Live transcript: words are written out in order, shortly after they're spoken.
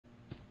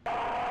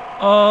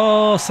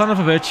Oh, son of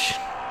a bitch.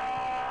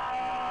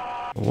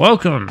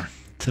 Welcome.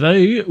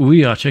 Today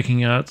we are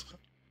checking out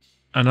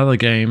another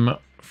game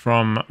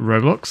from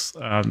Roblox,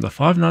 the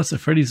Five Nights at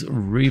Freddy's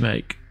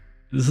remake.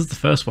 This is the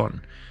first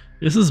one.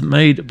 This is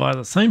made by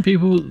the same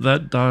people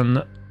that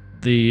done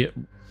the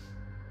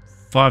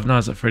Five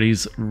Nights at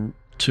Freddy's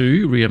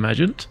 2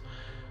 Reimagined.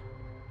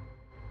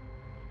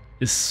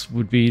 This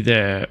would be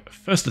their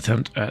first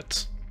attempt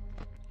at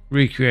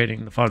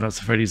recreating the Five Nights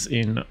at Freddy's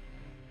in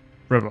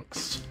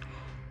Roblox.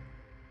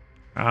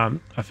 I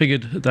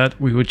figured that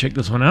we would check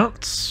this one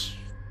out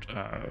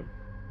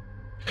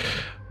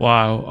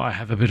while I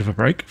have a bit of a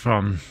break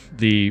from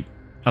the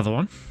other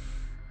one,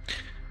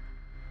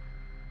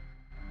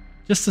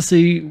 just to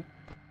see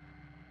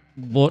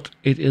what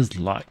it is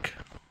like.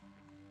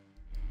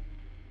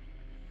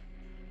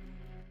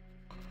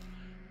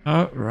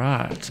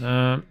 Alright,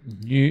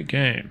 new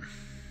game.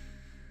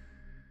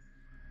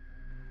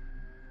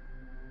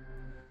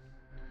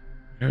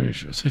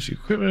 Safety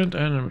equipment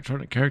and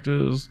animatronic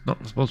characters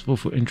not responsible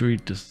for injury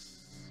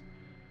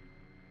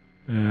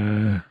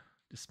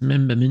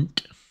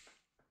dismemberment.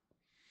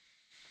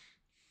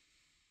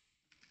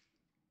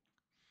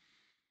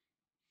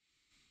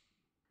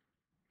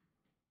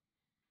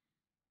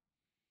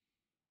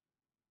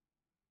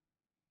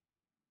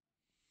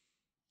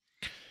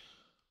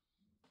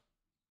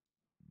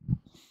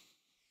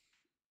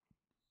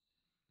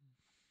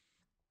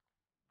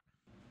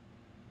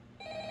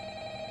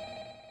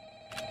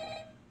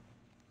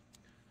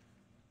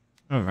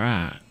 All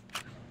right,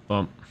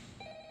 bump.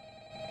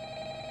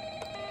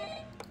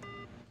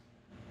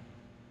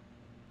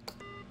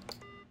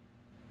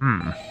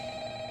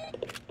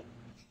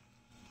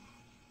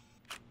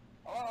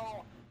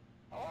 Hello?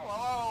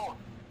 Hello?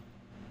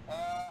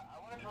 I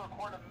wanted to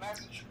record a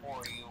message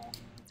for you.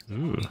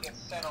 Ooh. You get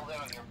settled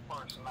in on your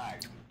first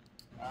night.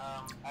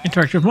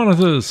 Interactive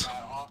monitors.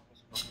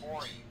 Office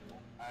before you.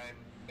 I'm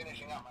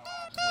finishing up my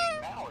last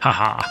week now.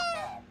 Haha.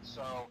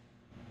 So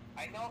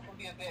I know it can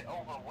be a bit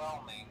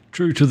overwhelming.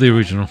 True to the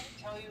original. I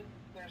tell you,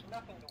 there's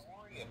nothing to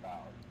worry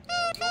about.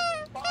 You'll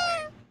be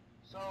fine.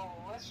 So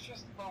let's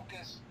just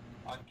focus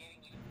on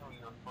getting you through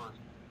your first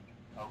week,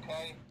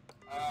 okay?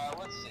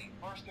 Let's see.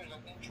 First, there's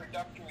an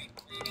introductory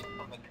greeting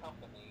from the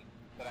company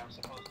that I'm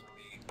supposed to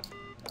read.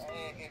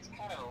 It's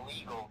kind of a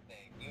legal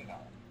thing, you know.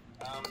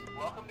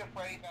 Welcome to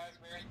Freddy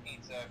Fazbear's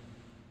Pizza,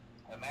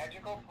 a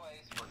magical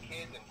place for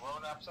kids and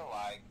grown-ups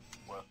alike,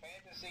 where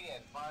fantasy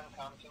and fun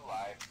come to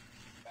life.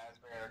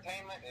 Fazbear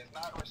Entertainment is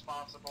not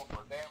responsible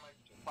for damage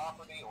to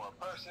property or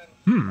person.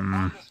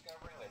 Upon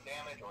discovering the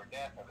damage or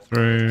death of a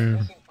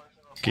missing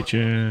person or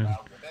Kitchen.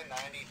 within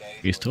 90 days,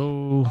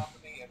 Bestow.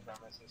 property and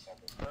premises have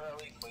been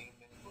thoroughly cleaned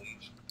and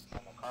bleached,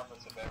 and the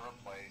carpets have been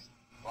replaced.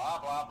 Blah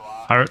blah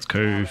blah. Pirates Now,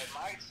 Cove. it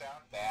might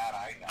sound bad,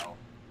 I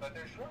know, but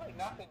there's really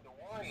nothing to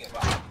worry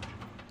about.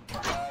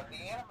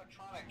 The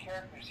animatronic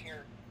characters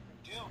here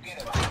do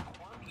get a bit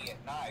quirky at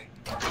night.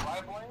 Do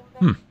I blame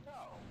them?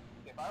 No.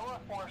 If I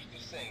were forced to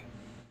sing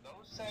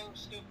those same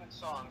stupid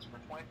songs for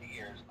 20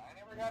 years and I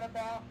never got a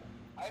bath,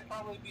 I'd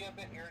probably be a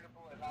bit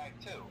irritable at night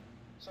too.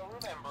 So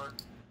remember,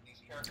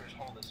 these characters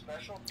hold a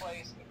special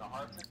place in the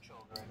hearts of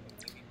children and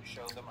we need to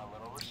show them a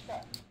little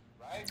respect,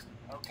 right?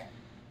 Okay.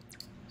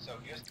 So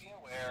just be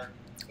aware,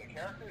 the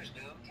characters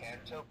do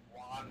tend to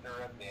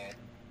wander a bit.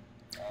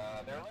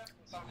 They're left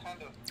in some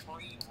kind of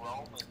free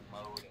roaming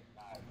mode at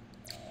night.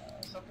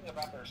 Something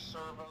about their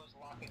servos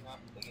locking up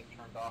if they get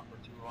turned off for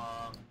too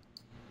long.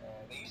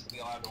 They used to be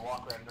allowed to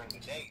walk around during the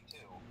day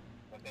too,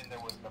 but then there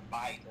was the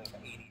bite of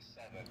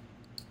 87.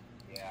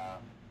 Yeah.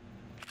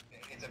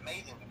 It's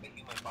amazing that the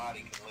human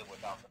body can live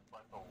without the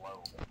frontal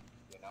lobe,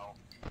 you know?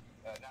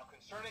 Now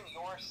concerning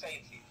your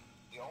safety,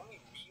 the only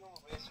real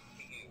risk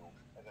to you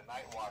as a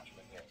night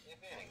watchman here,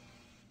 if any,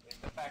 is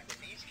the fact that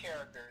these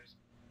characters,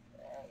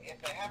 if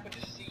they happen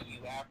to see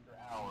you after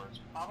hours,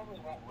 probably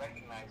won't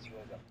recognize you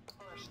as a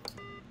person.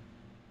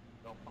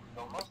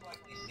 They'll most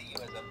likely see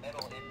you as a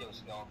metal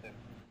endoskeleton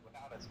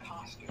without its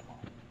costume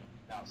on.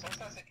 Now, since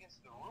that's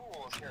against the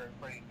rules here at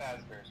Freddy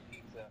Fazbear's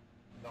Pizza,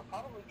 they'll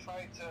probably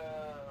try to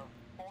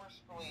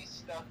forcefully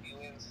stuff you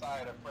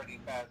inside a Freddy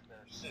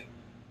Fazbear suit.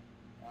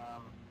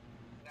 Now,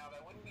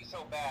 that wouldn't be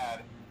so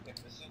bad if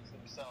the suits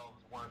themselves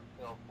weren't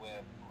filled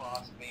with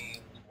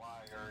crossbeams,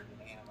 wires,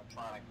 and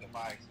animatronic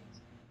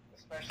devices,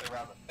 especially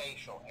around the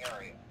facial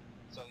area.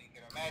 So you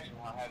can imagine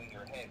how having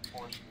your head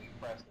forcibly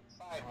pressed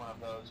inside one of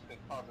those could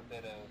cause a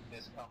bit of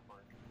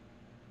discomfort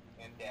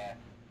and death.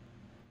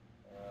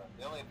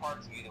 The only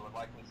parts of you that would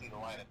likely see the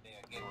light of day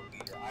again would be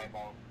your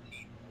eyeballs and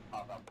teeth that would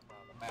pop out the front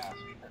of the mask.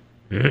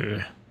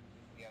 Yeah,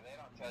 they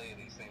don't tell you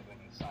these things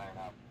when you sign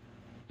up.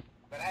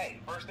 But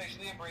hey, first station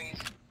of the breeze.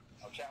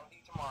 I'll chat with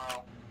you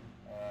tomorrow.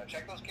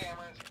 Check those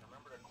cameras and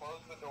remember to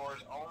close the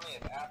doors only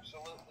if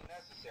absolutely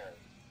necessary.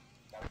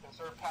 Gotta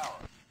conserve power.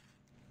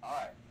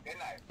 Alright, good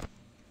night.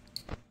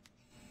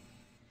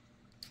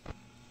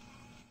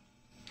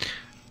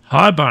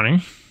 Hi,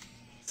 Bunny.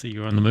 See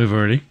you're on the move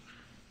already.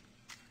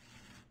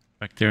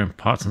 Back there in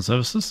parts and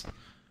services.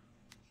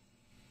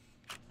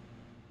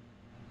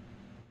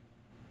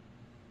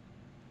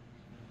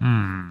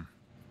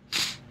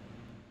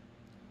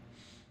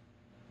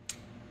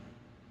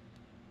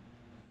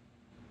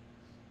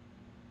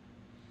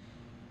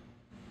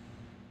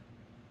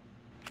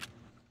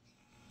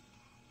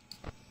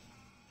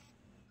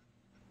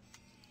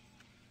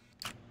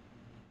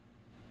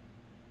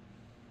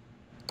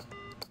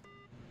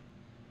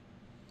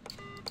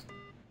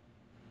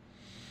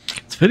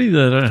 pity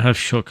they don't have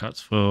shortcuts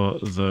for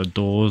the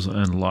doors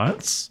and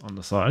lights on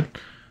the side,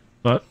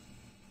 but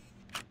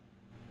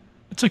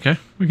it's okay.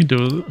 We can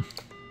deal with it.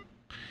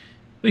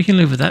 We can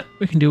live with that.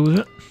 We can deal with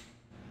it.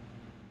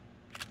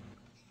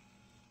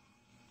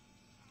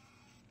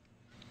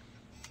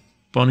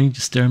 Bonnie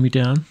just staring me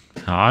down.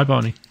 Hi,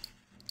 Bonnie.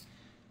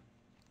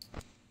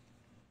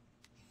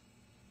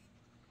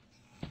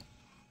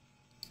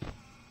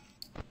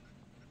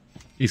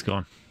 He's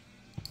gone.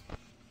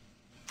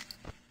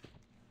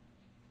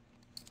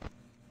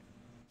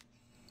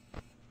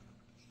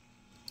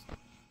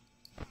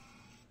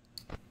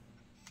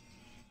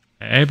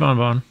 Hey, Bon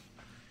Bon.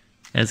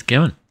 How's it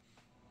going?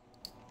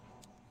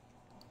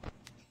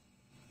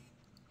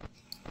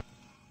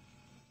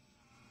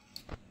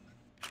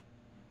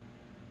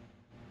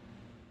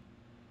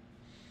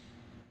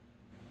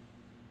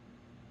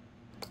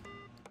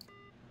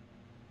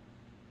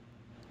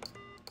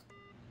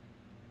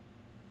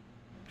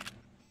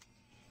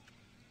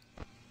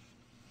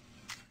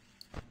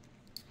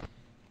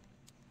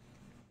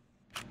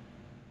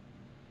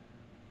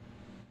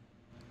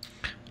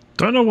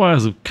 Don't know why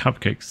there's a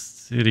cupcake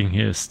sitting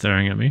here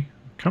staring at me.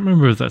 Can't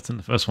remember if that's in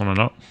the first one or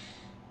not.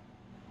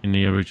 In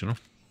the original.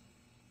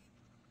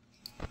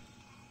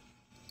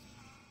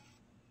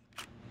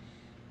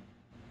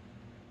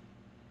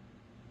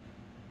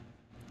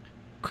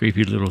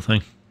 Creepy little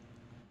thing.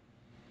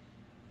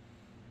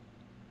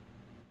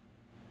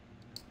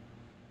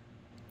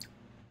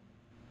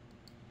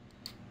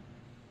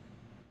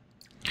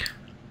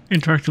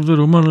 Interactive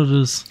little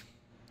monitors.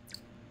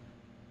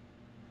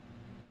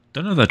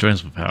 Don't know if that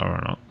drains my power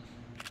or not.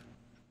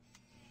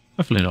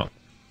 Hopefully not.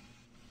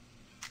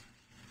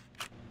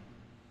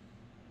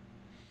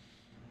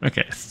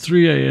 Okay,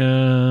 3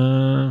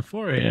 a.m.,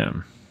 4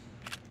 a.m.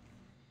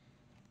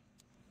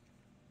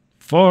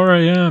 4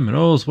 a.m. and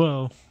all's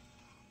well.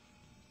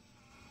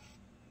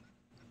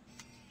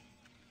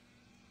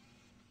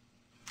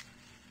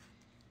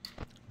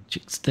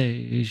 Chick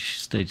stage.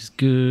 Stage is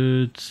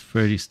good.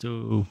 Freddy's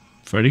still...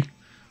 Freddy?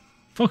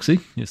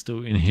 Foxy is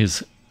still in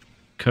his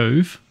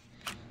cove.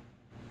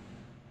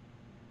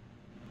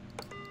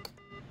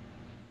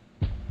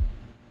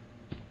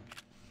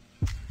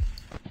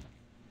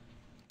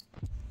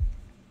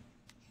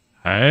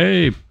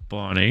 Hey,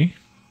 Bonnie.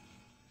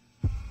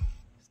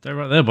 Stay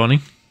right there,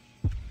 Bonnie.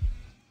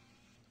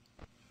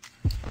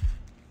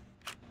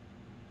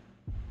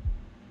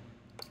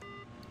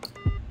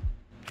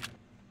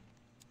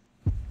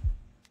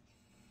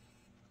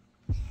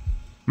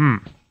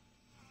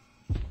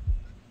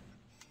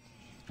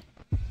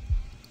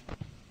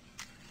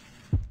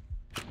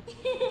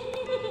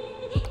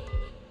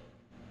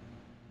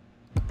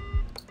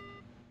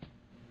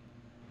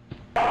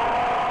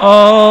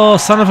 Oh,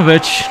 son of a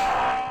bitch.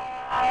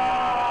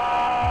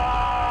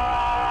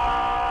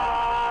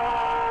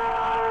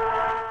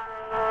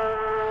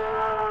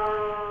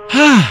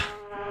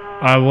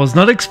 I was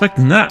not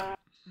expecting that.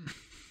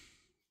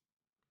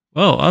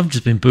 Well, I've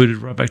just been booted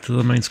right back to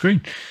the main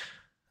screen.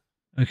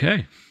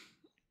 Okay.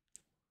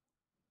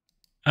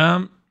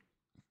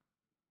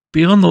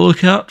 Be on the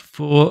lookout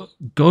for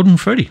Golden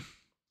Freddy.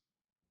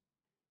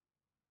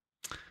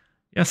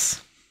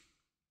 Yes.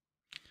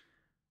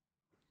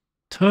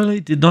 Totally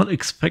did not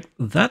expect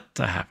that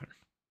to happen.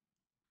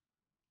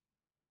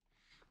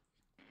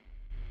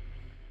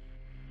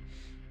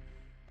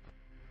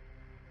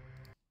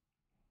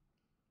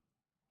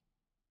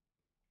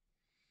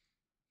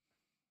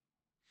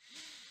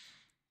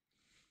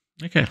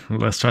 Okay, well,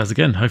 let's try this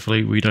again.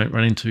 Hopefully we don't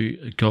run into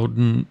a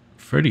Golden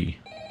Freddy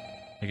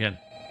again.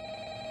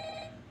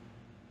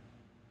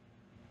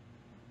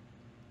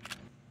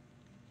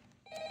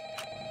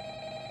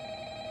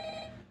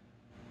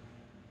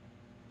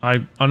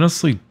 I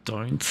honestly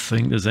don't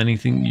think there's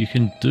anything you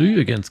can do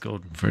against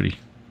Golden Freddy.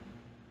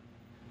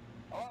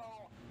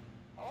 Hello?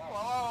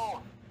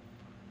 Hello?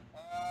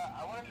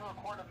 I wanted to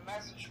record a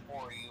message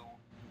for you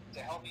to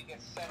help you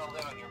get settled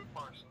in on your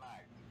first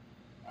night.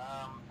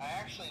 I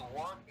actually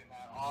worked in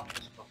that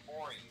office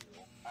before you.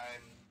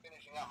 I'm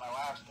finishing up my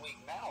last week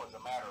now, as a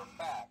matter of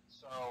fact,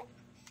 so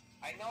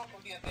I know it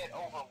can be a bit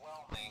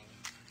overwhelming,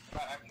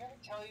 but I'm here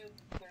to tell you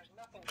there's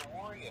nothing to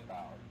worry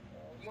about.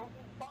 You'll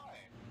be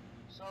fine.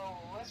 So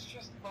let's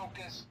just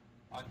focus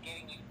on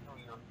getting you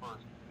through your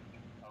first week,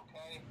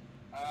 okay?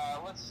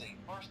 Let's see.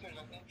 First, there's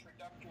an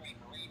introductory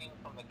greeting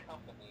from the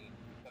company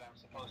that I'm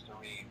supposed to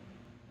read.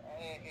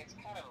 It's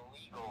kind of a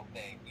legal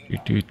thing.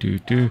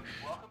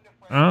 Welcome to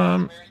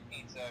Freddy's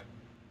Pizza.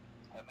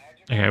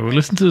 Okay, we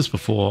listened to this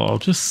before. I'll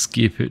just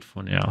skip it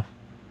for now.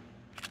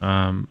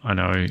 I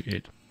know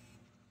it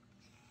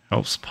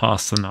helps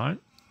pass the night,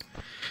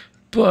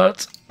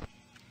 but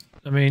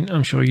I mean,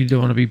 I'm sure you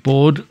don't want to be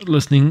bored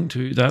listening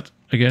to that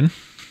again.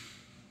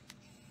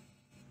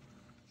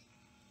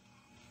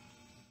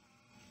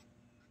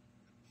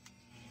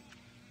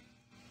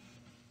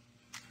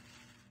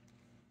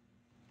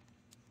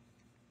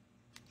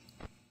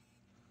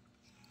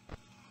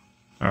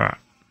 All right.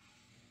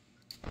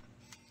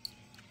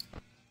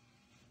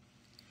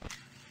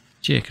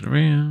 Checking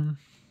around.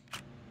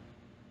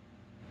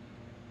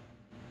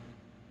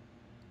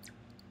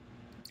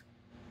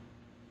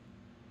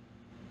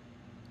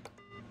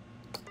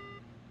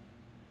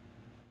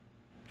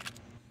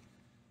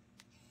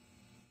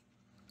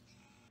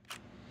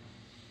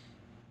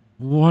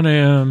 1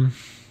 a.m.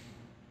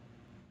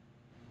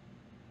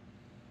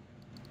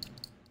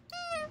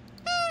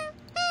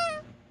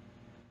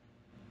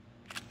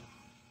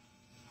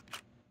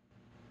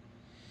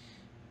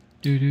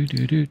 Do do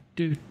do do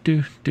do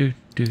do do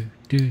do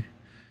do.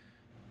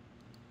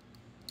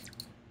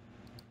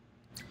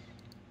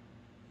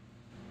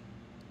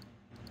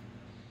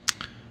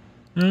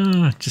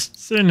 Just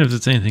seeing if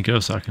there's anything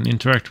else I can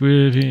interact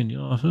with in the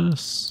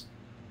office.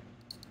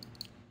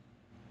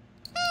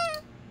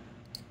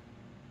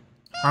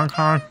 Honk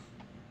honk.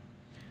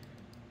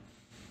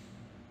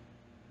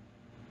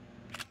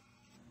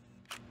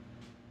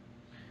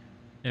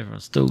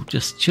 Everyone's still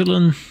just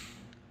chilling.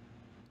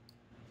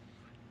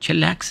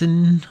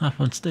 Chillaxing up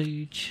on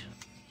stage.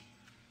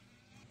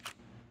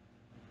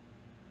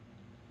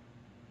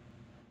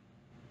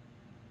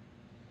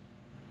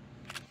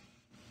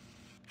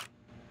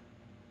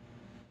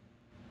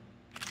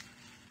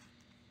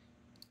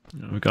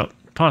 We've got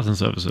parts and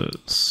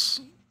services.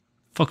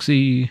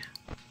 Foxy.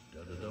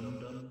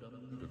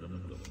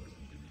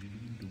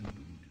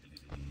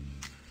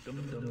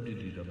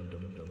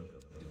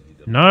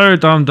 No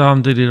dum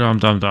dum diddy dum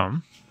dum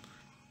dum.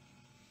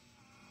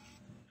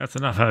 That's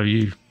enough out of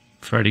you,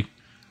 Freddy.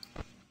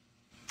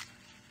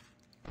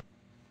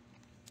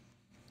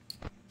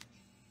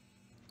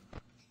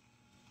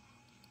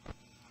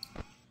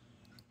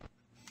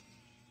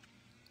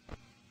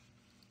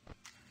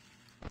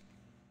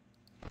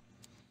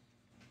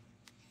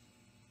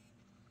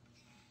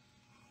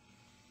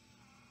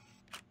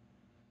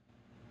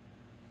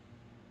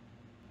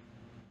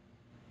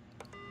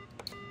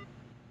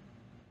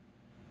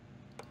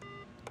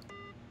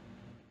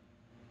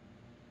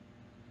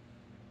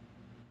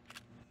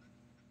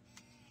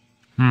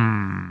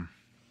 Hmm.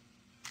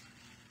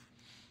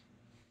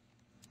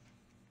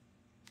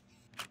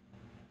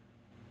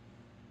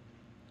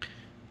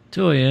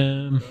 2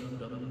 a.m.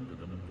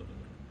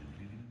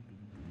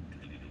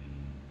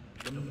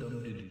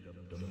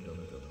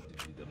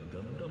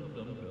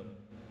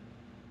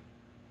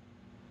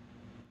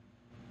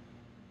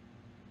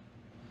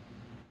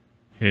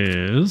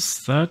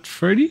 Is that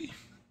Freddy?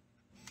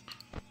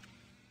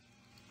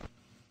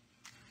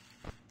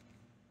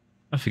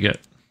 I forget.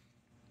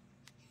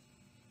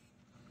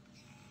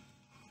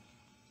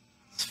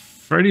 Is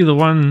Freddy the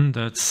one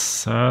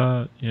that's,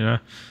 you know,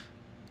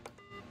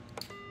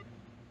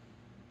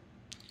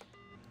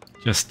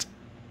 just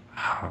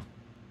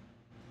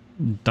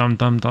dum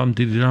dum dum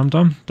diddy dum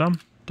dum dum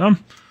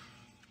dum.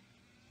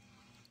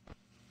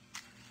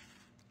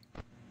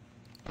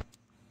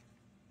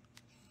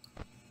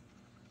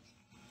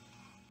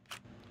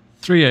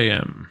 Three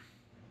a.m.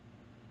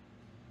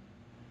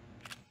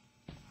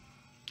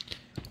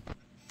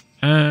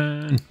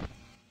 And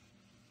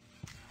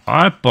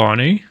hi,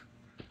 Bonnie.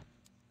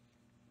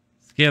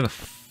 Scare the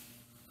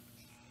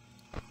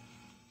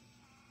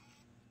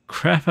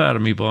crap out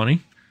of me,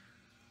 Bonnie.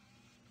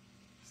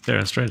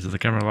 Staring straight into the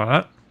camera like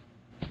that.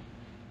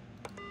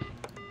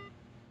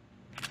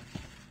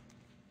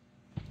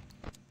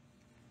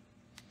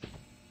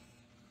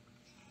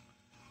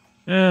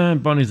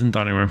 And Bonnie's in the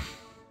dining room.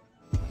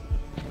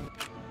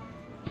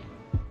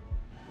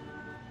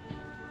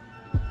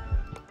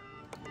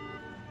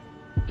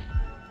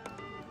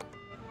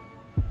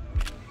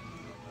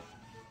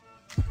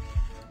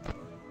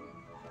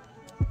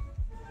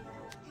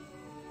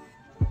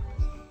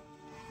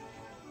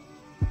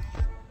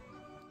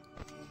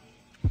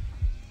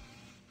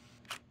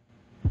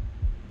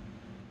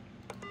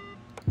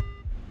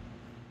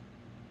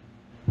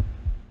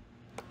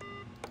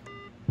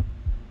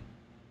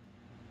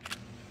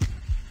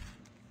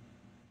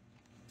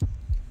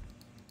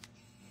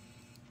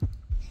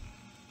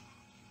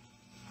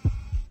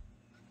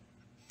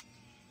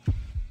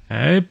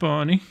 Hey,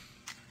 Bonnie.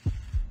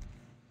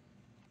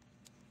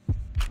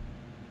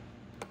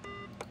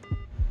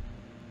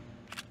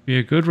 Be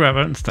a good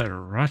rabbit and stay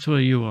right where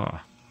you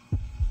are.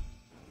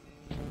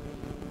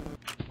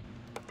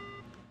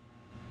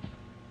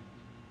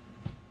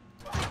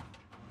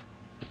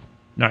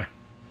 No.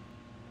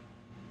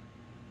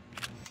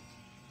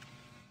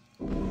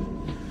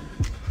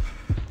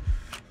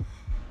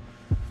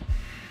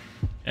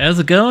 How's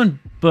it going,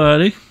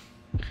 buddy?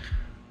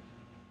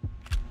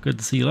 Good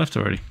to see you left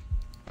already.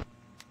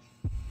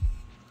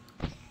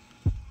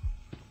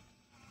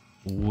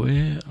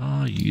 Where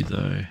are you,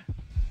 though?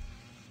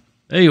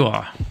 There you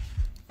are.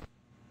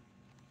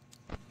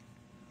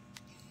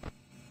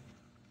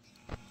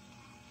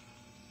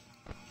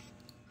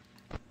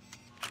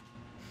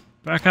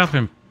 Back up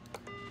in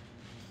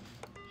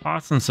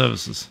parts and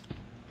services.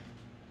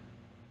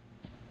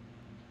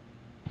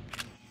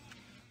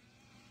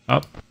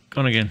 Up,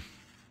 gone again.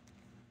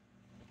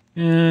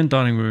 And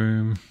dining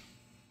room.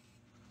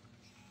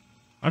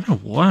 I don't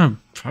know why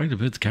I'm trying to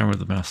move the camera with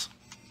the mouse.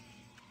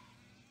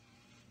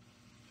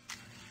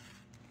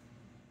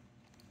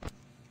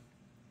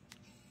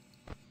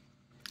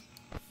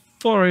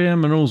 4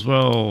 a.m. and all's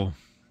well.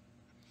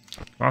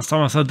 Last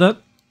time I said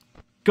that,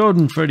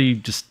 Golden Freddy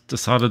just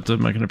decided to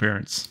make an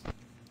appearance.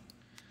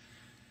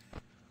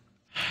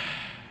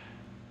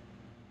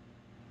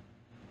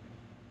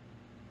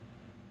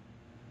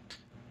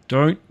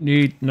 don't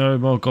need no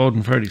more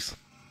golden Freddys.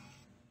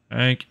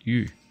 Thank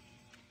you.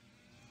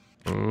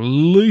 At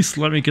least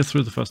let me get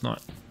through the first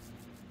night.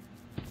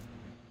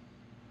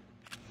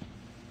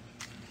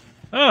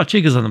 Ah,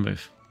 Chica's on the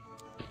move.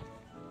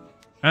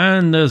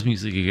 And there's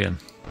music again.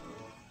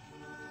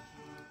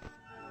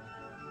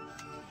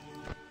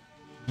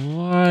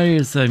 Why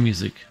is there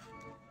music?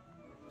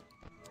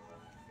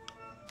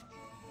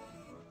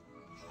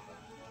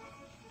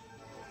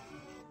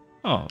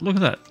 Oh, look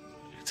at that.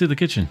 You can see the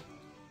kitchen.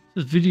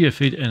 It says video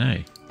feed NA.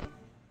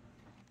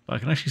 But I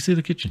can actually see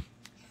the kitchen.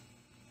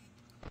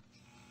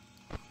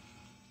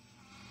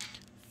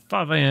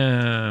 5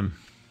 AM.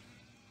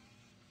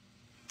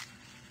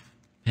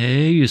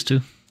 Hey, used to.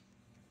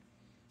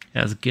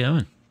 How's it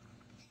going?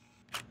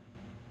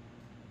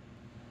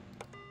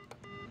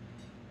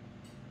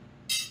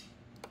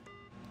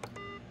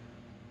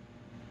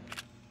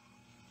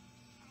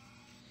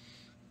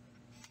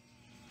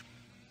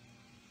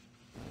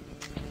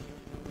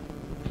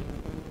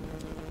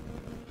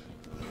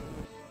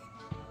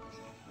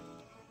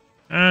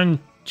 And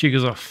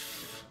Chica's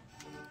off.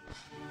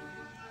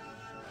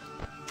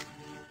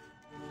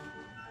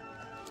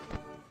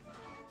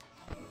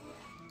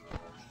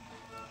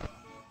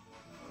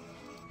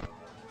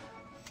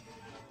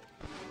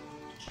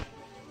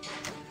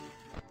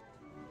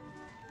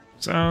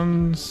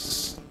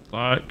 Sounds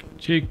like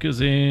Chica's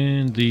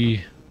in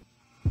the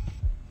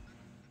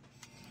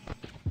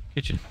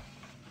kitchen.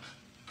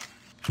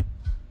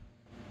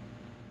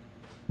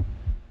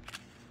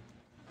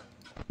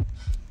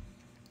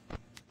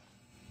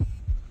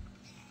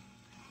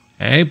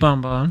 Hey,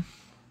 Bonbon.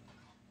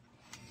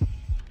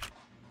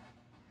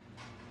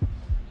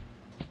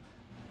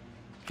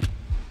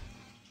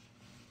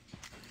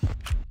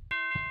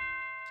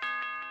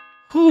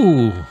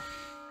 Ooh.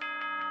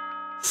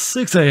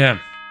 6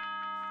 AM.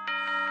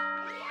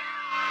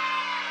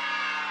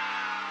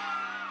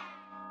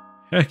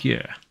 Heck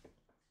yeah.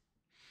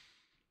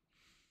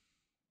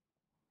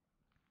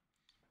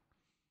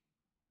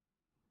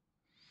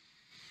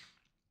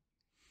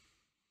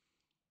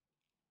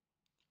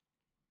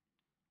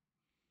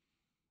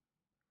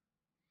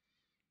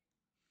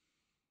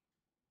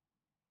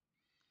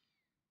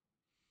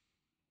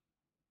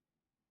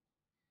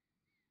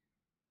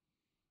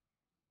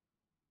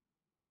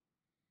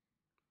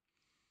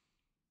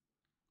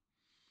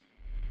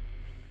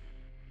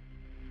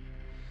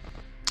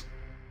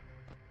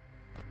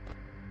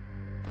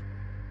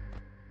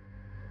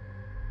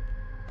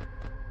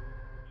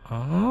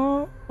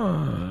 Oh,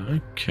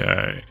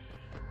 okay.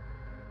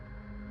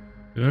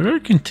 We're going to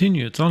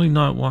continue. It's only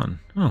night 1.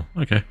 Oh,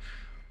 okay.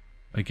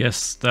 I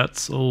guess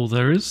that's all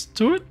there is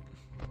to it.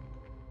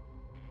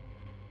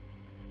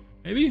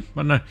 Maybe?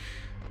 I don't know.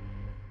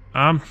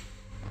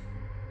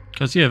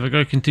 Because yeah, we're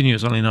going to continue.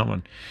 It's only night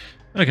 1.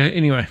 Okay,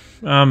 anyway.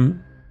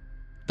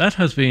 That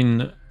has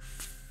been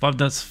Five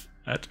Nights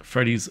at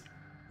Freddy's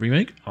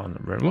Remake on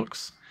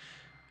Roblox.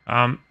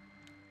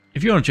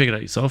 If you want to check it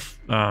out yourself,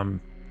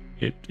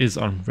 it is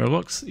on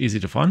Roblox, easy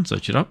to find,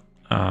 search it up.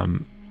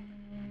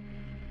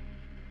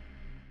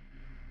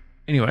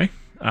 Anyway,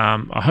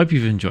 I hope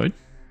you've enjoyed.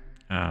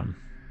 Don't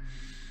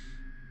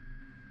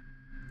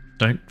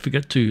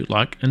forget to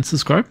like and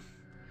subscribe.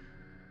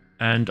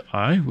 And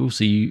I will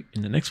see you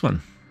in the next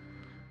one.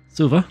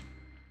 Silver,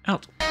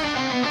 out.